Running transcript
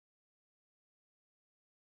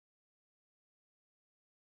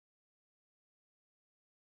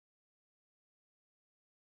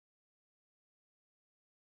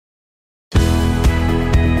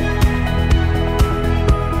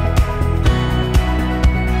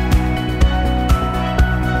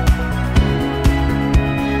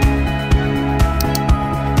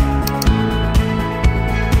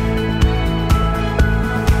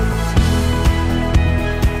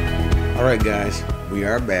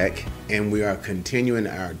are back and we are continuing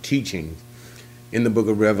our teaching in the book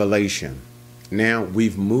of Revelation. Now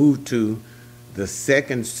we've moved to the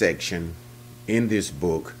second section in this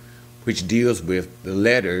book, which deals with the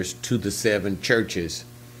letters to the seven churches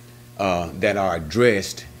that are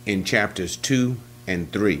addressed in chapters 2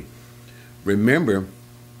 and 3. Remember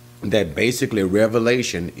that basically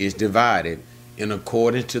Revelation is divided in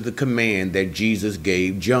accordance to the command that Jesus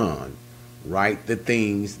gave John. Write the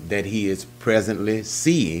things that he is presently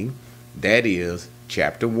seeing. That is,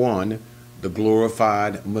 chapter 1, the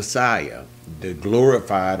glorified Messiah, the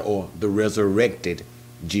glorified or the resurrected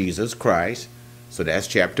Jesus Christ. So that's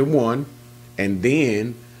chapter 1. And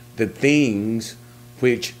then the things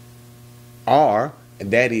which are,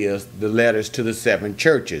 that is, the letters to the seven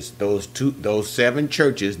churches. Those seven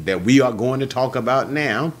churches that we are going to talk about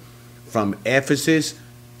now, from Ephesus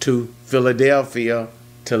to Philadelphia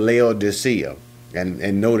to Laodicea.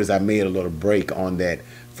 And notice I made a little break on that,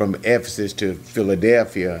 from Ephesus to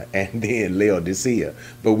Philadelphia and then Laodicea.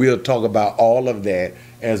 But we'll talk about all of that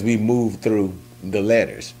as we move through the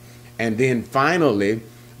letters. And then finally,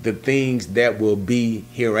 the things that will be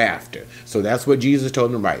hereafter. So that's what Jesus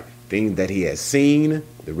told them, right? Things that he has seen,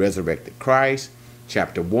 the resurrected Christ.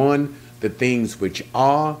 Chapter 1, the things which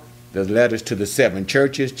are, the letters to the seven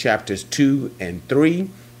churches, chapters 2 and 3,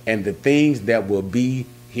 and the things that will be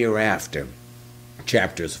hereafter,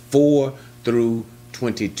 chapters 4 through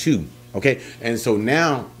 22. Okay, and so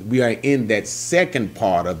now we are in that second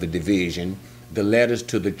part of the division, the letters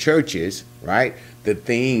to the churches, right? The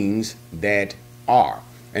things that are.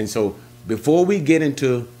 And so before we get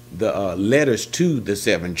into the letters to the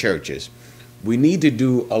seven churches, we need to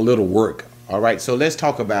do a little work. All right, so let's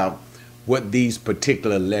talk about what these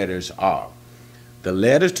particular letters are. The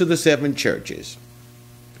letters to the seven churches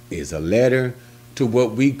is a letter to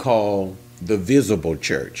what we call the visible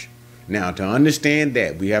church. Now, to understand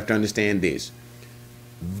that, we have to understand this.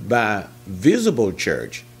 By visible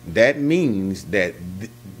church, that means that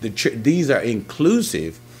these are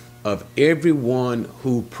inclusive of everyone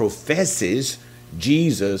who professes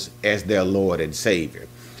Jesus as their Lord and Savior.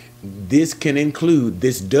 This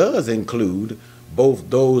does include both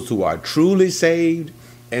those who are truly saved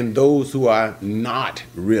and those who are not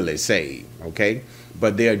really saved, okay?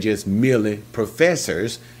 But they're just merely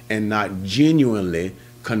professors and not genuinely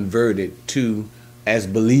converted to as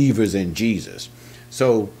believers in Jesus.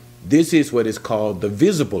 So this is what is called the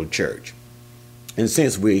visible church. And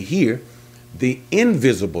since we're here, the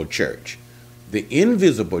invisible church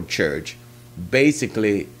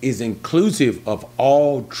basically is inclusive of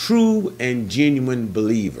all true and genuine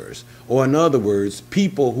believers, or in other words,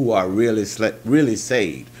 people who are really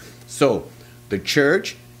saved. So the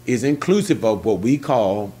church is inclusive of what we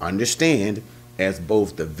understand as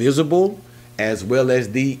both the visible as well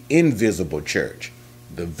as the invisible church.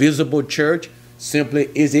 The visible church simply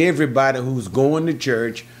is everybody who's going to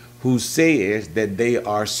church who says that they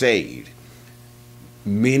are saved.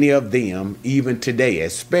 Many of them, even today,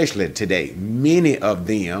 especially today, many of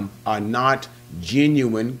them are not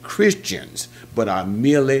genuine Christians, but are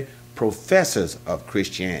merely professors of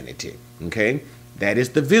Christianity. Okay? That is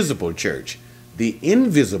the visible church. The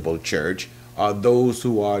invisible church are those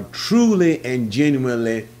who are truly and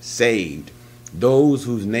genuinely saved, those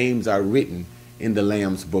whose names are written in the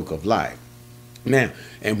Lamb's Book of Life. Now,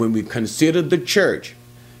 and when we consider the church,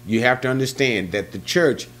 you have to understand that the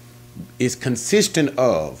church is consistent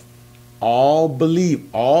of all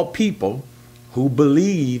people who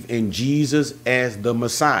believe in Jesus as the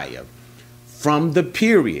Messiah. From the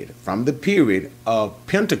period of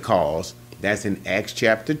Pentecost, that's in Acts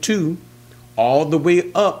chapter 2, all the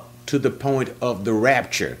way up to the point of the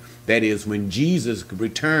rapture. That is when Jesus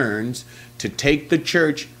returns to take the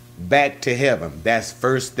church back to heaven. That's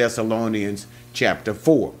 1 Thessalonians chapter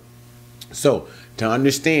 4. So to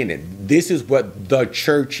understand it, this is what the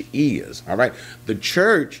church is. All right. The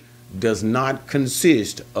church does not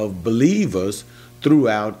consist of believers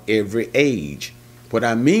throughout every age. What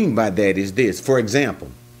I mean by that is this. For example,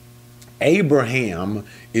 Abraham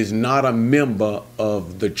is not a member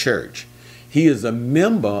of the church. He is a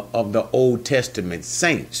member of the Old Testament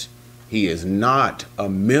saints. He is not a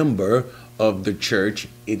member of the church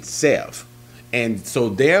itself. And so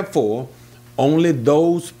therefore, only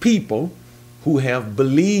those people who have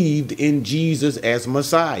believed in Jesus as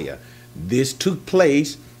Messiah. This took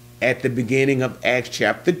place at the beginning of Acts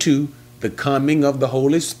chapter 2, the coming of the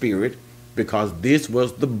Holy Spirit, because this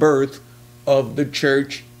was the birth of the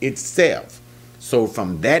church itself. So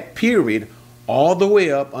from that period all the way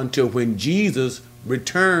up until when Jesus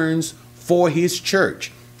returns for his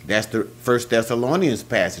church. That's the 1 Thessalonians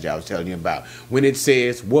passage I was telling you about, when it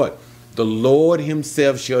says what? The Lord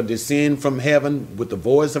himself shall descend from heaven with the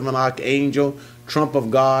voice of an archangel, trump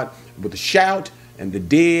of God, with a shout, and the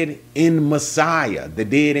dead in Messiah, the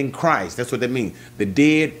dead in Christ. That's what that means. The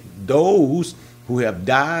dead, those who have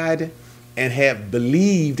died and have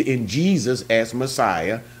believed in Jesus as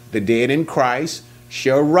Messiah, the dead in Christ,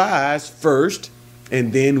 shall rise first,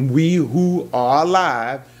 and then we who are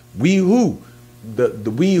alive, we who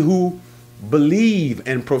believe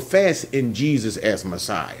and profess in Jesus as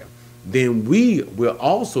Messiah, then we will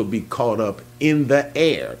also be caught up in the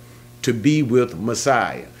air to be with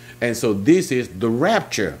Messiah. And so this is the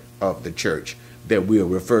rapture of the church that we are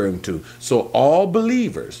referring to. So all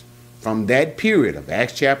believers from that period of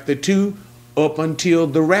Acts chapter 2 up until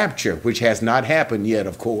the rapture, which has not happened yet,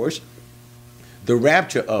 of course, the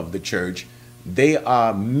rapture of the church, they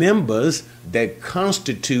are members that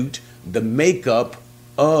constitute the makeup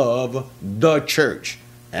of the church,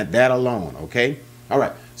 and that alone. Okay. All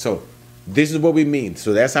right. So this is what we mean.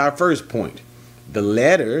 So that's our first point. The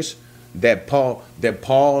letters that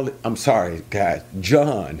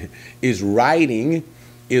John is writing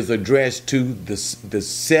is addressed to the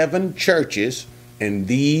 7 churches, and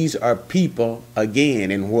these are people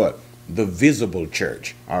again in what? The visible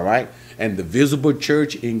church. All right. And the visible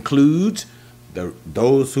church includes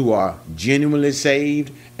those who are genuinely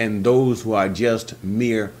saved and those who are just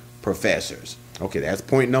mere professors. Okay, that's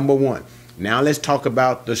point number 1. Now let's talk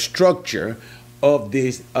about the structure of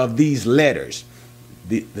these letters.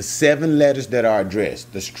 The 7 letters that are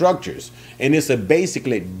addressed, the structures. And it's a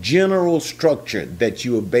basically general structure that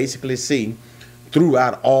you will basically see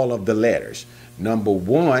throughout all of the letters. Number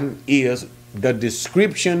 1 is the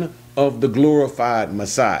description of the glorified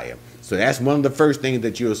Messiah. So that's one of the first things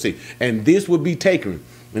that you'll see. And this will be taken.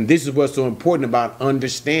 And this is what's so important about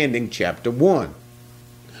understanding chapter 1.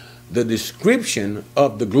 The description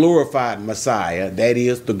of the glorified Messiah, that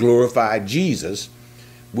is the glorified Jesus,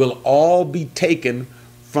 will all be taken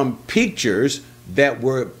from pictures that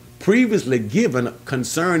were previously given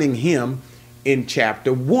concerning him in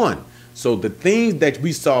chapter 1. So the things that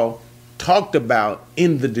we saw talked about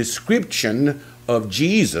in the description of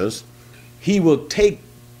Jesus, he will take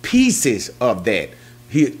pieces of that.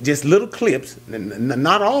 Just little clips,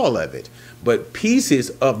 not all of it, but pieces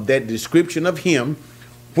of that description of him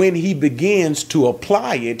when he begins to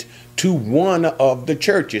apply it to one of the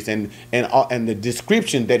churches, and the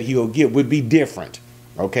description that he'll give would be different.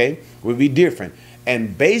 Okay, would be different.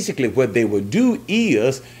 And basically what they would do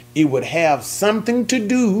is it would have something to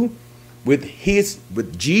do with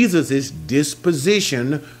Jesus's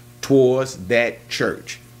disposition towards that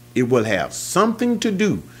church. It will have something to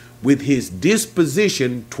do with his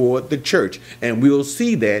disposition toward the church. And we'll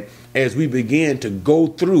see that as we begin to go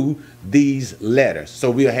through these letters.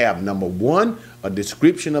 So we'll have, number 1, a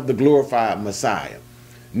description of the glorified Messiah.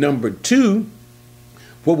 Number 2,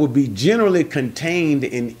 what will be generally contained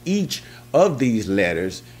in each of these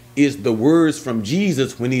letters is the words from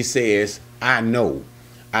Jesus when he says, I know.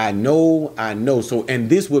 I know, I know. So, and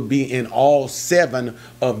this would be in all 7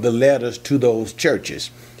 of the letters to those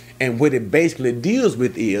churches. And what it basically deals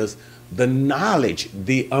with is the knowledge,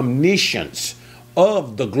 the omniscience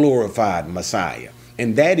of the glorified Messiah.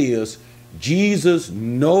 And that is, Jesus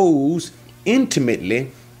knows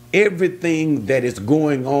intimately everything that is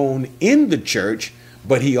going on in the church,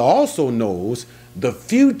 but he also knows the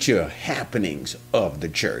future happenings of the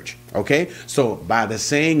church. Okay? So by the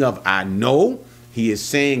saying of I know, he is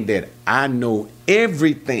saying that I know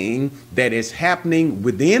everything that is happening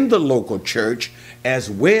within the local church, as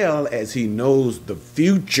well as he knows the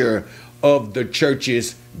future of the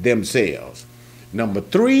churches themselves. Number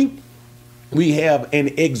 3, we have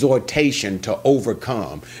an exhortation to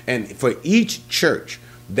overcome. And for each church,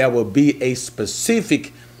 there will be a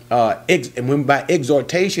specific, and when by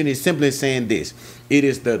exhortation, is simply saying this. It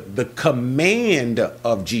is the command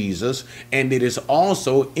of Jesus, and it is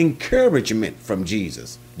also encouragement from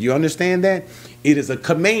Jesus. You understand that? It is a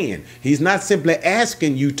command. He's not simply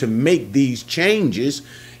asking you to make these changes.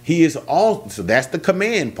 He is also, so that's the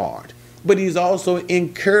command part. But he's also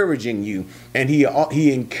encouraging you, and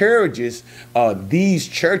he encourages these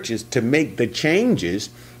churches to make the changes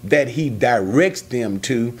that he directs them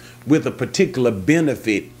to, with a particular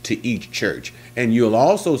benefit to each church. And you'll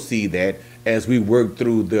also see that as we work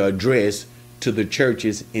through the address to the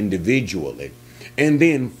churches individually. And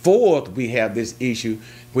then 4th, we have this issue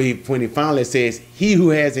when he finally says, he who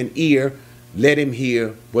has an ear, let him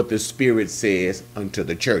hear what the Spirit says unto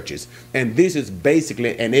the churches. And this is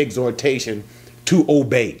basically an exhortation to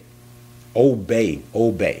obey. Obey,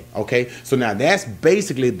 obey. Okay? So now that's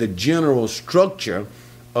basically the general structure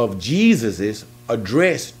of Jesus's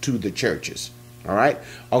address to the churches. All right.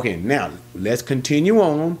 Okay. Now let's continue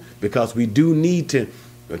on, because we do need to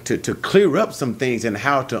clear up some things and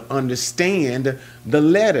how to understand the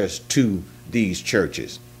letters to these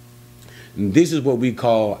churches. And this is what we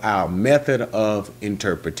call our method of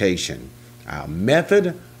interpretation. Our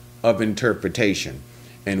method of interpretation.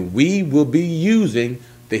 And we will be using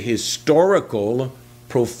the historical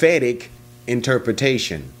prophetic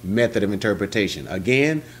interpretation, method of interpretation.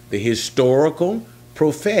 Again, the historical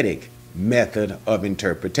prophetic method of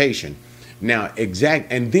interpretation. Now,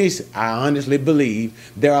 and this, I honestly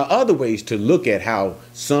believe there are other ways to look at how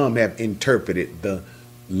some have interpreted the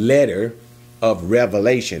letter of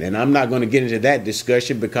Revelation. And I'm not going to get into that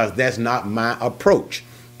discussion, because that's not my approach.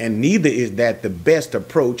 And neither is that the best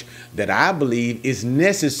approach that I believe is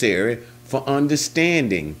necessary for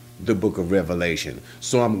understanding the book of Revelation.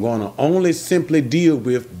 So I'm going to only simply deal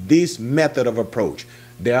with this method of approach.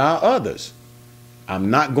 There are others. I'm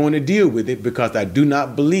not going to deal with it, because I do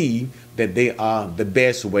not believe that they are the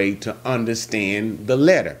best way to understand the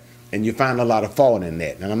letter. And you find a lot of fault in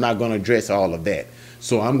that. And I'm not going to address all of that.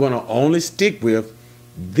 So I'm going to only stick with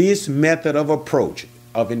this method of approach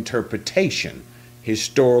of interpretation,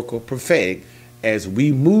 historical, prophetic, as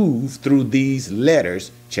we move through these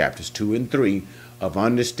letters, chapters 2 and 3, of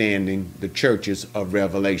understanding the churches of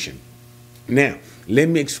Revelation. Now, let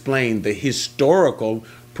me explain the historical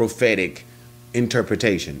prophetic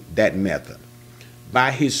interpretation, that method.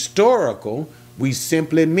 By historical, we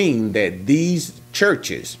simply mean that these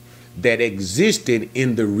churches that existed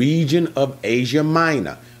in the region of Asia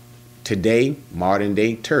Minor, today, modern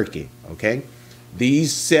day Turkey, okay?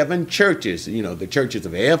 These 7 churches, the churches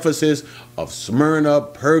of Ephesus, of Smyrna,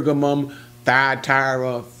 Pergamum,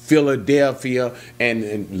 Thyatira, Philadelphia,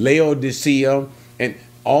 and Laodicea, and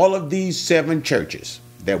all of these 7 churches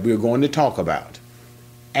that we're going to talk about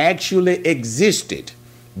actually existed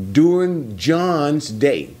during John's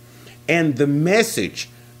day. And the message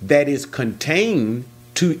that is contained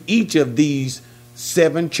to each of these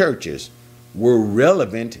 7 churches were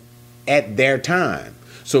relevant at their time.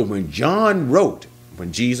 So when John wrote,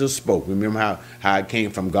 when Jesus spoke, remember how it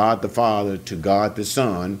came from God the Father to God the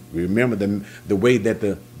Son. Remember the way that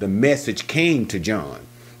the message came to John,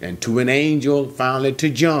 and to an angel, finally to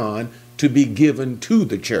John, to be given to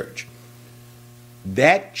the church.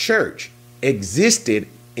 That church existed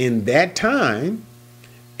in that time,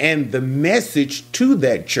 and the message to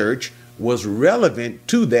that church was relevant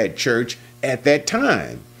to that church at that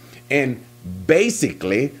time. And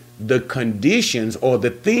basically, the conditions or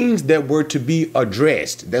the things that were to be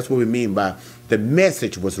addressed, that's what we mean by the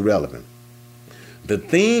message was relevant. The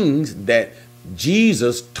things that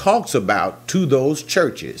Jesus talks about to those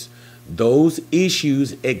churches, those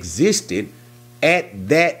issues existed at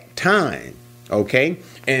that time, okay?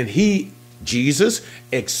 And Jesus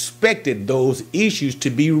expected those issues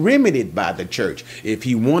to be remedied by the church. If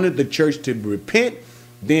he wanted the church to repent,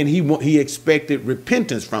 then he expected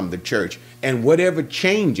repentance from the church and whatever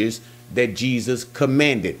changes that Jesus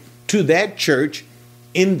commanded to that church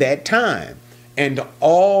in that time. And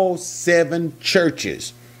all 7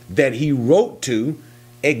 churches that he wrote to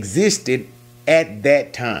existed at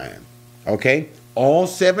that time. Okay? All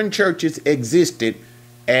 7 churches existed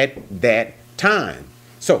at that time.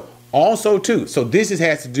 So also too, so this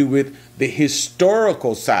has to do with the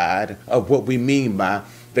historical side of what we mean by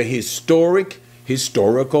the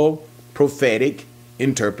historical prophetic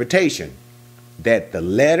interpretation, that the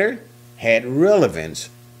letter had relevance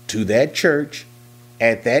to that church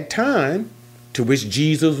at that time to which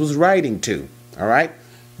Jesus was writing to. All right.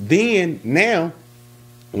 Then now,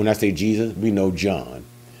 when I say Jesus, we know John.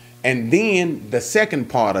 And then the second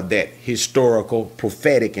part of that historical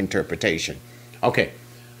prophetic interpretation. Okay.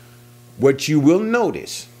 What you will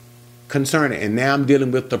notice concerning, and now I'm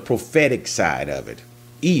dealing with the prophetic side of it,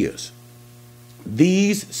 is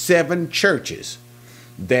these 7 churches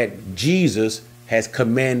that Jesus has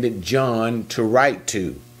commanded John to write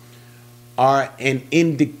to are an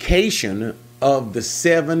indication of the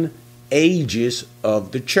 7 ages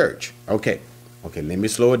of the church. Okay, let me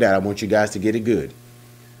slow it down. I want you guys to get it good.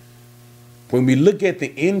 When we look at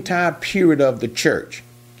the entire period of the church,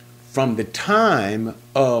 from the time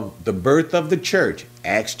of the birth of the church,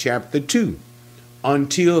 Acts chapter 2,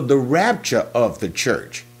 until the rapture of the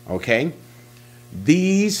church, okay?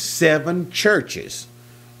 These 7 churches,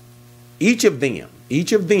 each of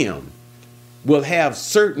them will have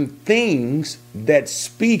certain things that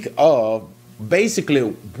speak of basically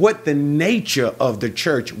what the nature of the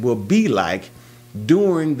church will be like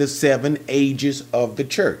during the 7 ages of the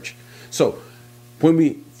church. So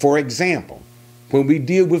for example, when we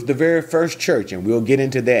deal with the very first church, and we'll get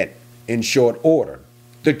into that in short order,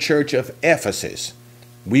 the church of Ephesus.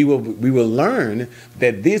 We will learn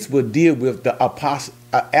that this will deal with the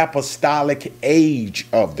apostolic age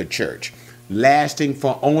of the church, lasting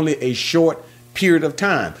for only a short period of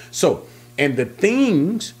time. So, and the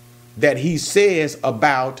things that he says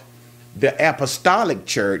about the apostolic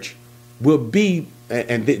church will be,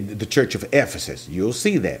 and the church of Ephesus, you'll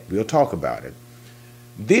see that. We'll talk about it.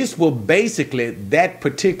 This will basically, that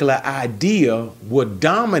particular idea will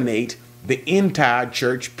dominate the entire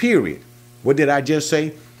church period. What did I just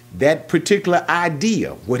say? That particular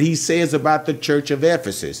idea, what he says about the church of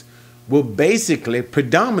Ephesus, will basically,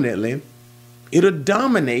 predominantly, it'll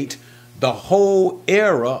dominate the whole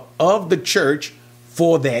era of the church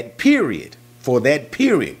for that period,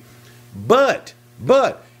 But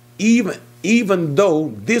even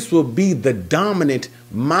though this will be the dominant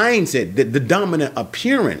mindset, the dominant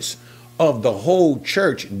appearance of the whole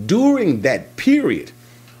church during that period,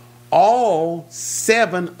 all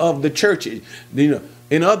 7 of the churches,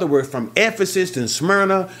 in other words, from Ephesus and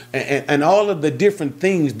Smyrna and all of the different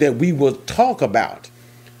things that we will talk about,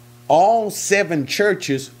 all 7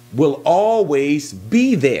 churches will always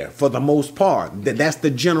be there for the most part. That's the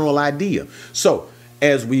general idea. So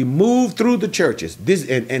as we move through the churches, this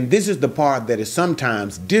is the part that is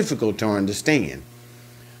sometimes difficult to understand.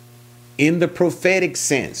 In the prophetic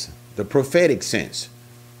sense,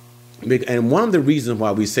 and one of the reasons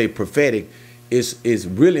why we say prophetic is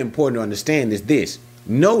really important to understand is this.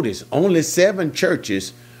 Notice only 7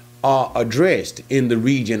 churches are addressed in the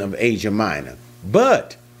region of Asia Minor,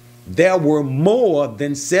 but there were more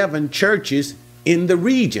than 7 churches in the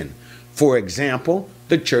region. For example,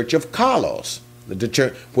 the church of Colossus, the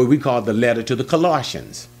church what we call the letter to the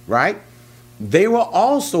Colossians, right? They were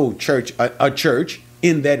also a church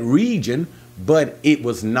in that region, but it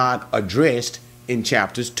was not addressed in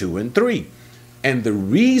chapters 2 and 3. And the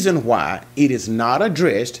reason why it is not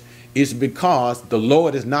addressed is because the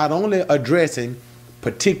Lord is not only addressing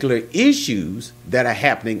particular issues that are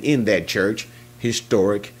happening in that church,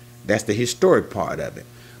 that's the historic part of it,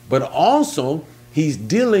 but also he's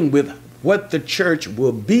dealing with what the church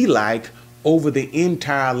will be like over the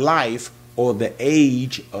entire life or the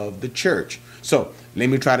age of the church. So let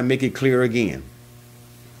me try to make it clear again.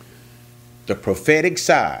 The prophetic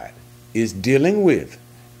side is dealing with,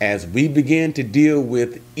 as we begin to deal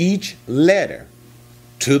with each letter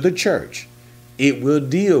to the church, it will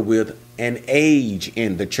deal with an age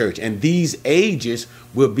in the church. And these ages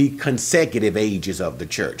will be consecutive ages of the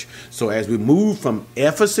church. So as we move from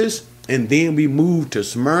Ephesus and then we move to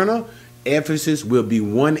Smyrna, Ephesus will be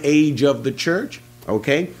one age of the church,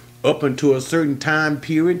 okay, up until a certain time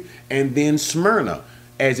period. And then Smyrna,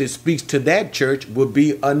 as it speaks to that church, will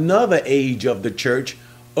be another age of the church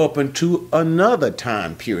up into another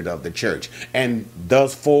time period of the church, and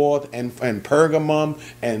thus forth, and Pergamum,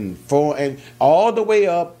 and all the way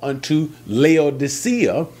up unto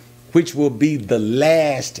Laodicea, which will be the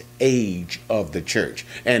last age of the church.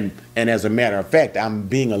 And as a matter of fact, I'm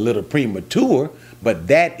being a little premature, but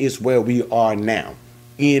that is where we are now,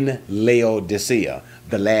 in Laodicea,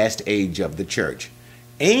 the last age of the church.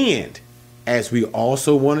 And as we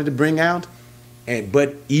also wanted to bring out,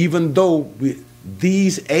 but even though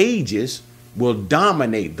these ages will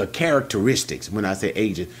dominate the characteristics. When I say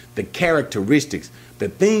ages, the characteristics, the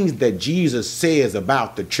things that Jesus says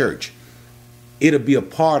about the church, it'll be a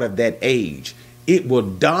part of that age. It will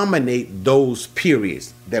dominate those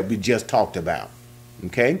periods that we just talked about.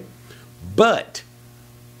 Okay? But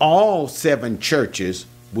all 7 churches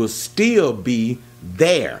will still be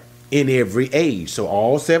there in every age. So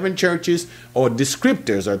all 7 churches or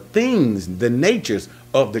descriptors or things, the natures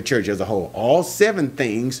of the church as a whole, all 7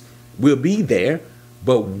 things will be there,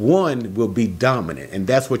 but one will be dominant. And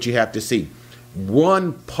that's what you have to see.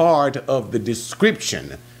 One part of the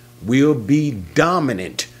description will be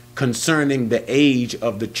dominant concerning the age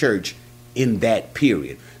of the church in that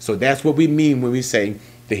period. So that's what we mean when we say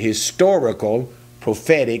the historical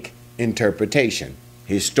prophetic interpretation.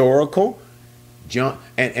 Historical, John,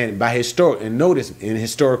 and by historical, and notice in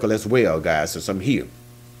historical as well, guys, so some here.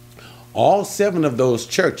 All 7 of those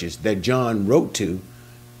churches that John wrote to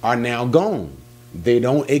are now gone. They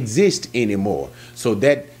don't exist anymore. So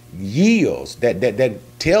that yields, that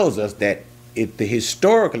tells us that the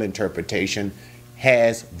historical interpretation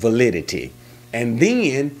has validity. And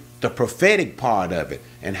then the prophetic part of it,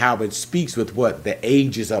 and how it speaks with what the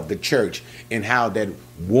ages of the church, and how that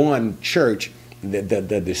one church,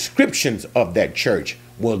 the descriptions of that church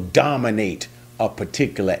will dominate a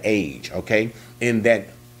particular age, okay? In that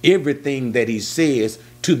everything that he says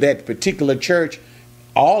to that particular church,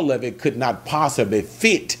 all of it could not possibly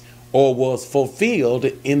fit or was fulfilled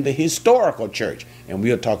in the historical church. And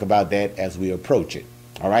we'll talk about that as we approach it.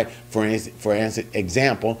 All right. For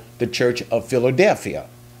example, the Church of Philadelphia,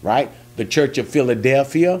 right? The Church of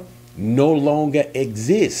Philadelphia no longer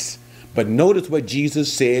exists. But notice what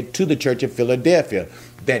Jesus said to the Church of Philadelphia,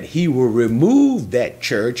 that he will remove that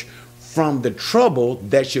church from the trouble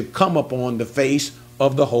that should come upon the face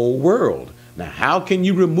of the whole world. Now, how can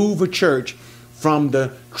you remove a church from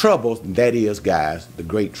the troubles? That is, guys, the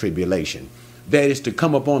Great Tribulation. That is to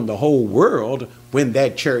come upon the whole world when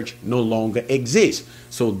that church no longer exists.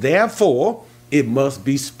 So therefore, it must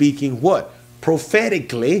be speaking what?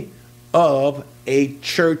 Prophetically of a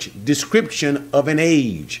church description of an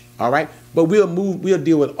age. All right. But we'll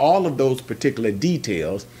deal with all of those particular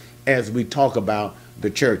details as we talk about the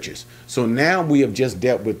churches. So now we have just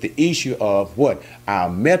dealt with the issue of what? Our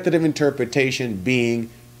method of interpretation being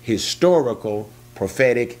historical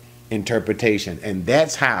prophetic interpretation. And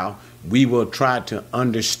that's how we will try to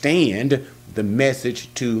understand the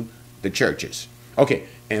message to the churches. Okay.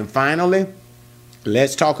 And finally,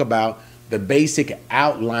 let's talk about the basic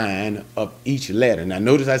outline of each letter. Now,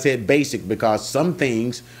 notice I said basic because some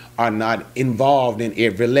things are not involved in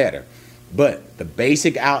every letter. But the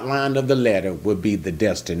basic outline of the letter would be the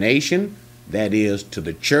destination, that is, to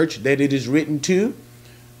the church that it is written to,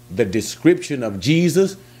 the description of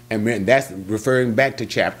Jesus, and that's referring back to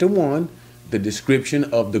chapter 1, the description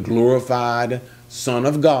of the glorified Son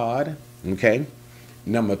of God. Okay.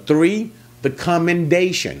 Number 3, the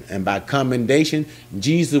commendation. And by commendation,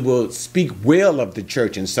 Jesus will speak well of the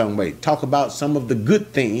church in some way, talk about some of the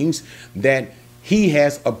good things that he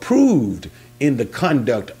has approved in the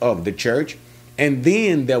conduct of the church. And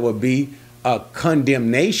then there will be a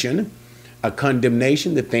condemnation,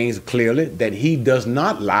 the things clearly that he does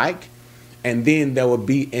not like. And then there will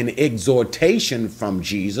be an exhortation from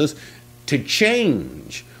Jesus to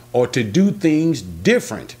change or to do things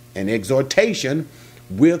different, an exhortation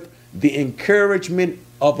with the encouragement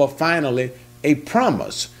of finally a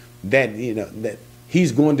promise that, that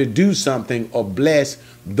he's going to do something or bless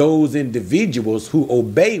those individuals who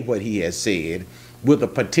obey what he has said with a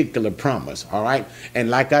particular promise. All right. And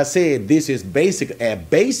like I said, this is a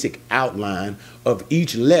basic outline of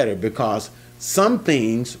each letter, because some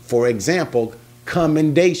things, for example,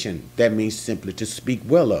 commendation, that means simply to speak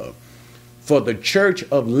well of. For the church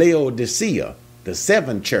of Laodicea, the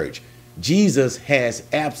seventh church, Jesus has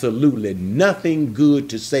absolutely nothing good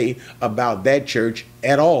to say about that church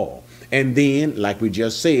at all. And then, like we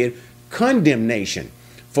just said, condemnation.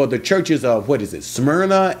 For the churches of,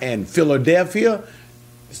 Smyrna and Philadelphia,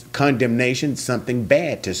 condemnation, something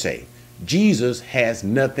bad to say. Jesus has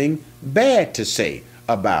nothing bad to say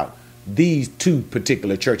about these two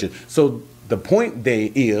particular churches. So the point there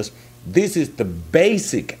is, this is the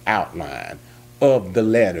basic outline of the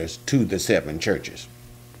letters to the 7 churches.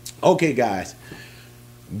 Okay, guys,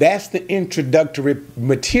 that's the introductory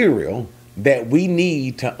material that we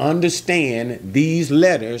need to understand these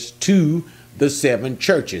letters to the 7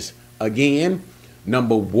 churches. Again,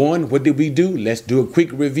 number 1, what did we do? Let's do a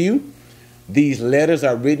quick review. These letters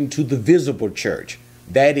are written to the visible church.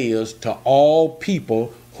 That is, to all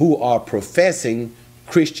people who are professing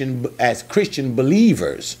Christian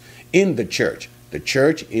believers in the church. The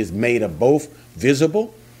church is made of both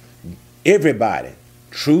visible, everybody,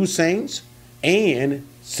 true saints, and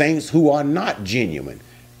saints who are not genuine.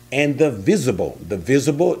 And the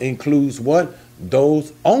visible includes what?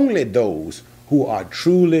 Only those who are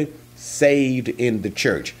truly saved in the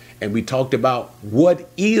church. And we talked about what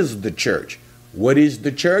is the church. What is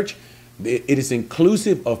the church? It is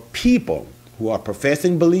inclusive of people who are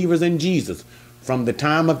professing believers in Jesus from the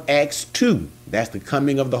time of Acts 2, that's the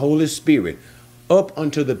coming of the Holy Spirit, up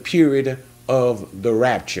until the period of the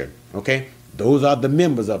rapture. Okay? Those are the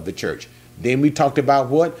members of the church. Then we talked about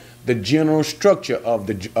what? The general structure of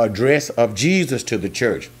the address of Jesus to the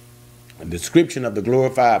church. A description of the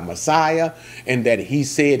glorified Messiah, and that he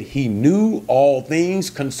said he knew all things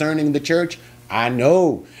concerning the church. I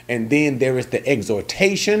know. And then there is the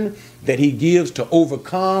exhortation that he gives to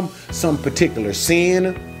overcome some particular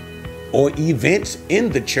sin or events in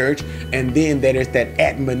the church. And then there is that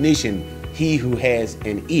admonition, he who has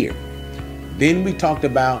an ear. Then we talked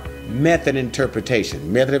about method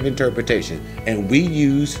of interpretation. And we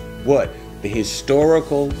use what? The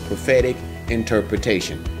historical prophetic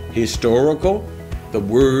interpretation. Historical, the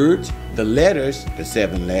words, the letters, the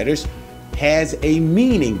 7 letters, has a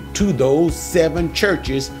meaning to those 7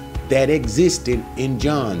 churches that existed in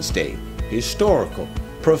John's day. Historical.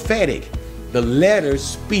 Prophetic, the letters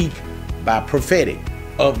speak by prophetic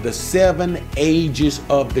of the 7 ages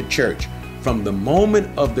of the church. from the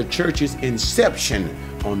moment of the church's inception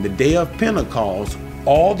on the day of Pentecost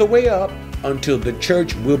all the way up until the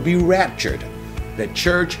church will be raptured. The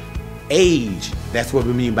church age, that's what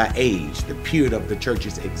we mean by age, the period of the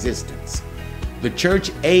church's existence. The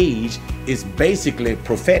church age is basically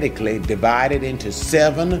prophetically divided into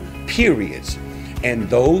 7 periods, and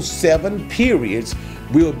those 7 periods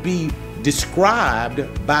will be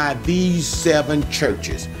described by these 7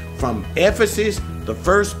 churches. From Ephesus, the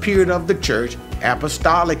first period of the church,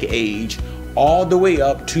 apostolic age, all the way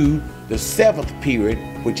up to the 7th period,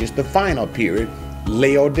 which is the final period,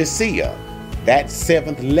 Laodicea. That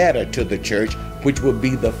 7th letter to the church, which will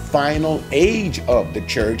be the final age of the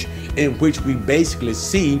church, in which we basically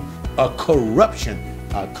see a corruption,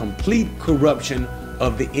 a complete corruption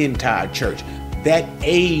of the entire church. That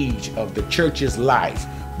age of the church's life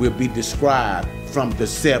will be described from the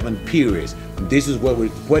 7 periods. This is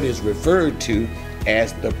what is referred to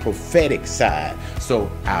as the prophetic side.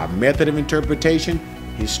 So our method of interpretation,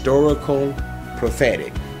 historical,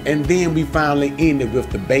 prophetic. And then we finally ended with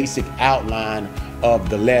the basic outline of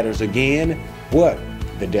the letters again. What?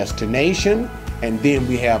 The destination, and then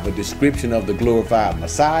we have a description of the glorified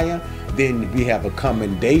Messiah. Then we have a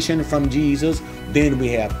commendation from Jesus. Then we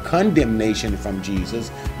have condemnation from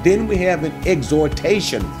Jesus. Then we have an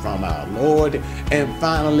exhortation from our Lord. And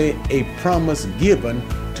finally, a promise given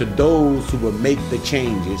to those who will make the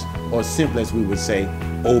changes, or simply as we would say,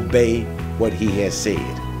 obey what he has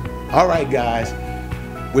said. All right, guys.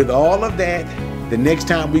 With all of that, the next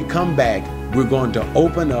time we come back, we're going to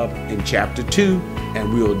open up in chapter 2,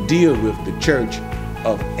 and we'll deal with the church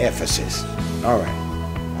of Ephesus. All right.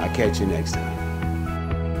 I'll catch you next time.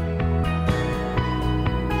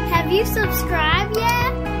 Have you subscribed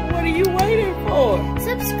yet? What are you waiting for?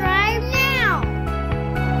 Subscribe now.